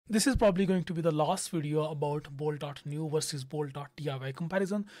This is probably going to be the last video about Bolt.New versus Bolt.DIY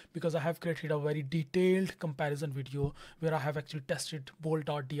comparison, because I have created a very detailed comparison video where I have actually tested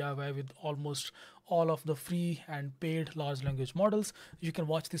Bolt.DIY with almost all of the free and paid large language models. You can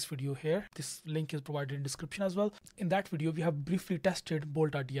watch this video here. This link is provided in description as well. In that video, we have briefly tested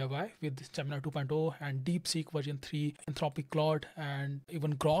Bolt.DIY with Gemini 2.0 and DeepSeek version 3, Anthropic Claude, and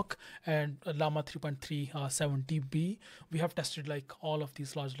even Grok and Llama 3.3 70B. We have tested like all of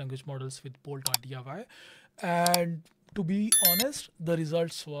these large language models with Bolt.DIY, and to be honest, the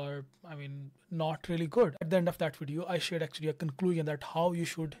results were, not really good. At the end of that video, I shared actually a conclusion that how you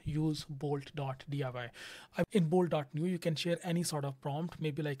should use Bolt.DIY. In Bolt.New, you can share any sort of prompt,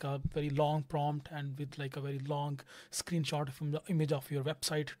 maybe like a very long prompt and with like a very long screenshot from the image of your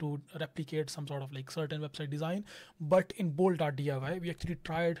website to replicate some sort of like certain website design. But in Bolt.DIY, we actually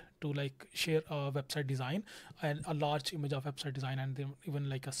tried to like share a website design and a large image of website design, and then even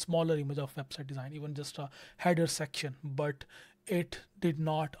like a smaller image of website design, even just a header section. But it did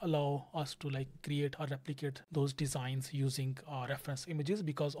not allow us to like create or replicate those designs using reference images,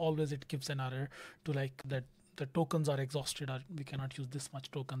 because always it gives an error to like that the tokens are exhausted or we cannot use this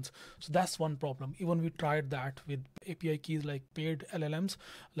much tokens. So that's one problem. Even we tried that with API keys like paid LLMs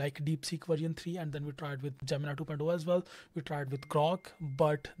like DeepSeek version 3, and then we tried with Gemini 2.0 as well. We tried with Grok,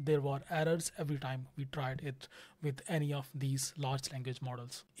 but there were errors every time we tried it with any of these large language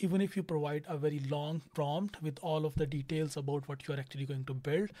models. Even if you provide a very long prompt with all of the details about what you're actually going to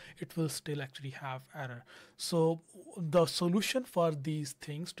build, it will still actually have error. So the solution for these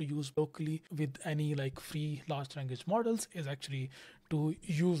things to use locally with any like free large language models is actually to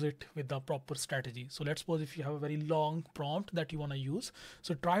use it with the proper strategy. So let's suppose if you have a very long prompt that you want to use,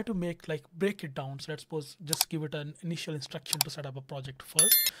 so try to break it down. So let's suppose just give it an initial instruction to set up a project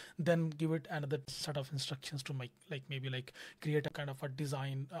first, then give it another set of instructions to make maybe create a kind of a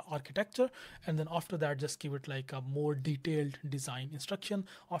design architecture, and then after that just give it like a more detailed design instruction.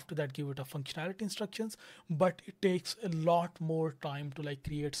 After that give it a functionality instructions, but it takes a lot more time to like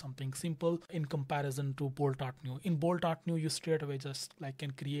create something simple in comparison to Bolt.New. In Bolt.New, you straight away just can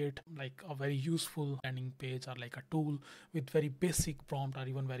create like a very useful landing page or like a tool with very basic prompt, or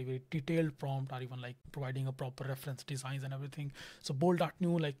even very, very detailed prompt, or even like providing a proper reference designs and everything. So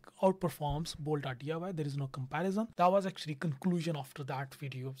Bolt.New like outperforms Bolt.DIY. There is no comparison. That was actually conclusion after that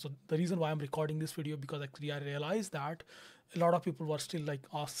video. So the reason why I'm recording this video, because actually I realized that a lot of people were still like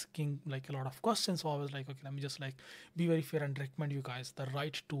asking like a lot of questions. So I was like, okay, let me just like be very fair and recommend you guys the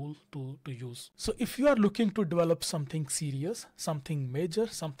right tool to use. So if you are looking to develop something serious, something major,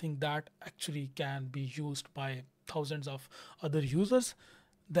 something that actually can be used by thousands of other users,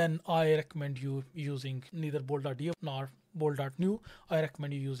 then I recommend you using neither Bolt.DIY nor Bolt.New. I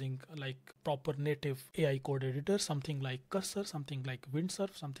recommend you using like proper native AI code editor, something like Cursor, something like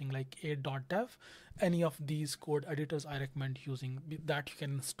Windsurf, something like Aid.dev. Any of these code editors I recommend using, that you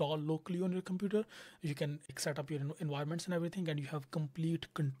can install locally on your computer. You can set up your environments and everything, and you have complete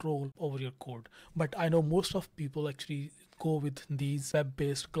control over your code. But I know most of people actually go with these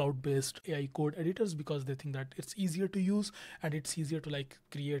web-based, cloud-based AI code editors because they think that it's easier to use and it's easier to like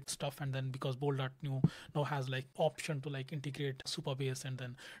create stuff. And then because Bolt.New now has like option to like integrate Supabase and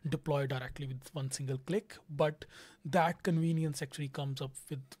then deploy directly with one single click, but that convenience actually comes up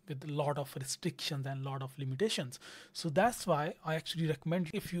with a lot of restrictions and a lot of limitations. So that's why I actually recommend,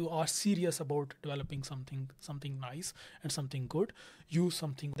 if you are serious about developing something nice and something good, use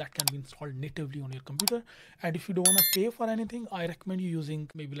something that can be installed natively on your computer. And if you don't want to pay for anything, I recommend you using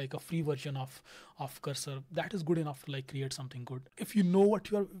maybe like a free version of Cursor. That is good enough to like create something good. If you know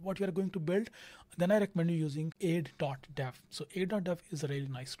what you are going to build, then I recommend you using Aid.dev. So Aid.dev is a really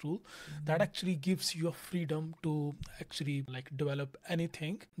nice tool that actually gives you a freedom to actually like develop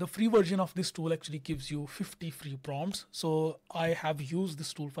anything. The free version of this tool actually gives you 50 free prompts. So I have used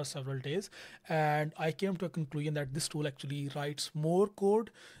this tool for several days, and I came to a conclusion that this tool actually writes more code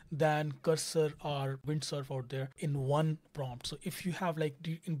than Cursor or Windsurf out there in one prompt. So if you have like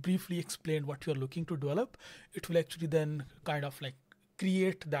briefly explained what you're looking to develop, it will actually then kind of like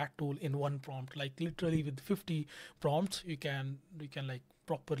create that tool in one prompt. Like literally with 50 prompts, you can like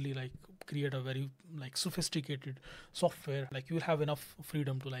properly like create a very like sophisticated software. Like you'll have enough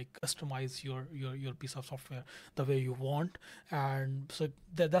freedom to like customize your piece of software the way you want. And so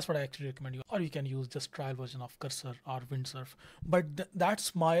that's what I actually recommend you. Or you can use just trial version of Cursor or Windsurf. But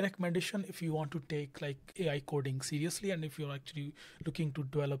that's my recommendation if you want to take like AI coding seriously, and if you're actually looking to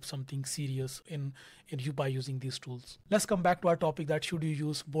develop something serious in you by using these tools. Let's come back to our topic, that should you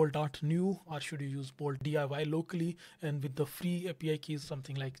use Bolt.New or should you use Bolt.DIY locally and with the free API keys,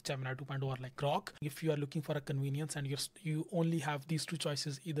 something like Gemini 2.0 or like Grok. If you are looking for a convenience and you only have these two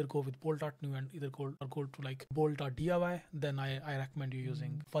choices, either go with Bolt.New and either go to like Bolt.DIY, then I recommend you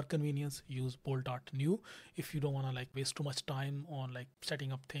using, for convenience, use Bolt.New. If you don't want to like waste too much time on like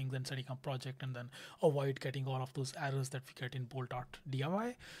setting up things and setting up project and then avoid getting all of those errors that we get in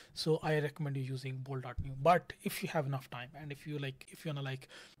Bolt.DIY, so I recommend you using Bolt.New. But if you have enough time and if you want to like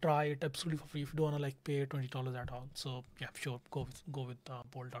try it absolutely for free, if you don't want to like pay $20 at all, so yeah, sure, go with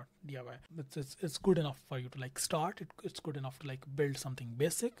Bolt.DIY. It's good enough for you to like start. It's good enough to like build something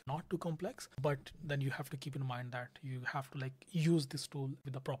basic, not too complex. But then you have to keep in mind that you have to like use this tool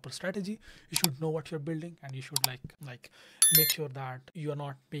with a proper strategy. You should know what you're building, and you should like make sure that you are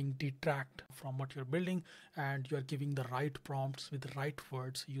not being detract from what you're building, and you are giving the right prompts with the right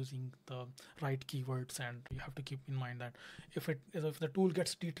words, using the right keywords. And you have to keep in mind that if the tool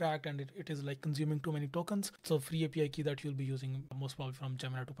gets detract and it is like consuming too many tokens, so free API key that you'll be using most probably from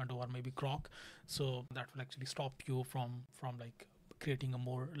Gemini 2.0 or maybe Grok, so that will actually stop you from like creating a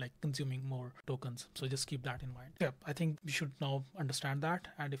more like consuming more tokens. So just keep that in mind. Yeah, I think we should now understand that.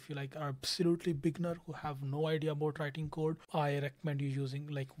 And if you like are absolutely beginner who have no idea about writing code, I recommend you using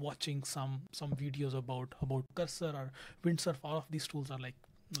like watching some videos about Cursor or Windsurf. All of these tools are like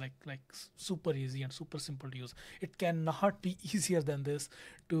super easy and super simple to use. It cannot be easier than this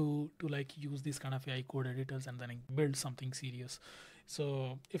to like use these kind of AI code editors and then build something serious.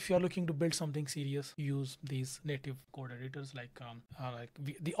 So if you're looking to build something serious, use these native code editors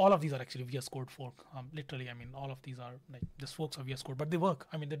all of these are actually VS Code fork. Literally, I mean, all of these are like just forks of VS Code, but they work.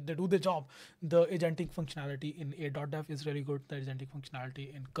 I mean, they do the job. The agentic functionality in A.dev is really good. The agentic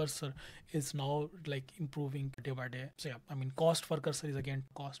functionality in Cursor is now like improving day by day. So yeah, I mean, cost for Cursor is again,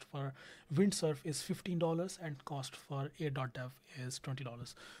 cost for Windsurf is $15 and cost for A.dev is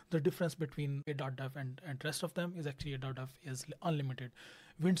 $20. The difference between A.dev and rest of them is actually A.dev is unlimited.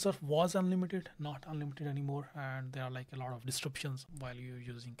 Windsurf was unlimited, not unlimited anymore, and there are like a lot of disruptions while you're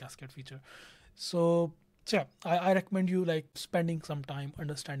using Cascade feature. So yeah, I recommend you like spending some time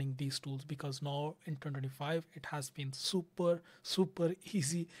understanding these tools, because now in 2025 it has been super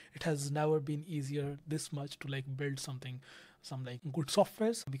easy. It has never been easier this much to like build some like good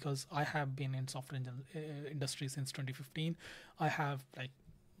softwares, because I have been in software industry since 2015. I have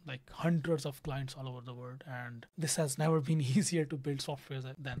like hundreds of clients all over the world, and this has never been easier to build software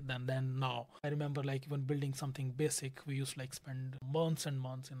than now. I remember like even building something basic, we used to like spend months and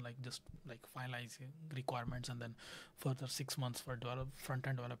months in like just like finalizing requirements, and then further 6 months for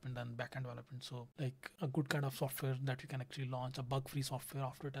front-end development and back-end development. So like a good kind of software that you can actually launch, a bug-free software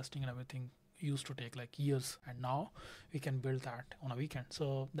after testing and everything, used to take like years, and now we can build that on a weekend.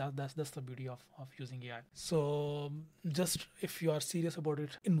 So that's the beauty of using AI. So just if you are serious about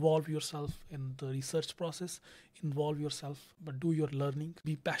it, involve yourself in the research process, involve yourself, but do your learning,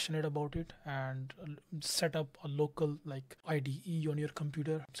 be passionate about it, and set up a local like IDE on your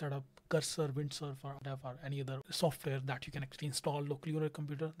computer, set up Cursor, Windsurf, or any other software that you can actually install locally on your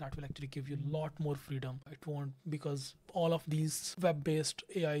computer. That will actually give you a lot more freedom. It won't, because all of these web-based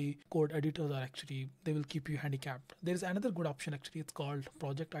AI code editors are actually, they will keep you handicapped. There's another good option actually, it's called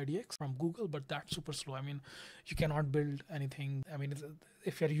Project IDX from Google, but that's super slow. I mean, you cannot build anything. I mean,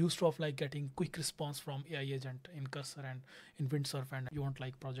 if you're used to like getting quick response from AI agent in Cursor and in Windsurf, and you won't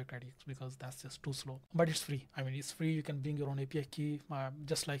like Project IDX because that's just too slow. But it's free. I mean, it's free. You can bring your own API key,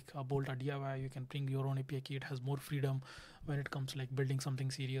 just like Bolt.DIY. You can bring your own API key. It has more freedom when it comes to like building something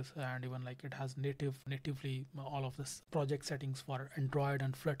serious, and even like it has natively all of this project settings for Android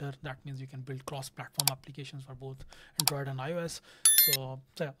and Flutter. That means you can build cross-platform applications for both Android and iOS. So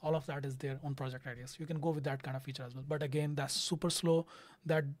yeah, all of that is there on Project Ideas. You can go with that kind of feature as well. But again, that's super slow.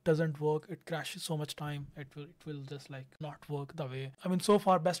 That doesn't work. It crashes so much time. It will just like not work the way. I mean, so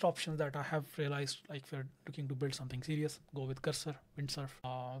far best options that I have realized, like if you're looking to build something serious, go with Cursor, Windsurf,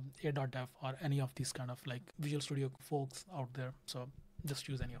 A.dev, or any of these kind of like Visual Studio folks out there. So just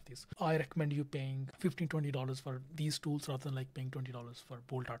use any of these. I recommend you paying $15-20 for these tools rather than like paying $20 for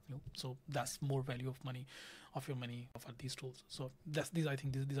Bolt.New. So that's more value of your money for these tools. So I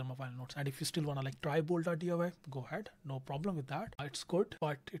think these are my final notes. And if you still want to like try Bolt.DIY, go ahead, no problem with that. It's good,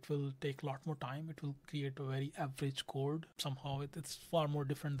 but it will take a lot more time. It will create a very average code. Somehow it's far more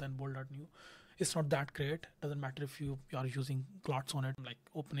different than Bolt.New. It's not that great. Doesn't matter if you are using plots on it, like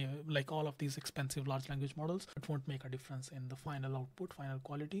like all of these expensive large language models. It won't make a difference in the final output, final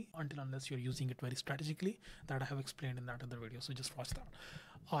quality, unless you're using it very strategically. That I have explained in that other video. So just watch that.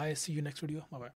 I see you next video. Bye bye.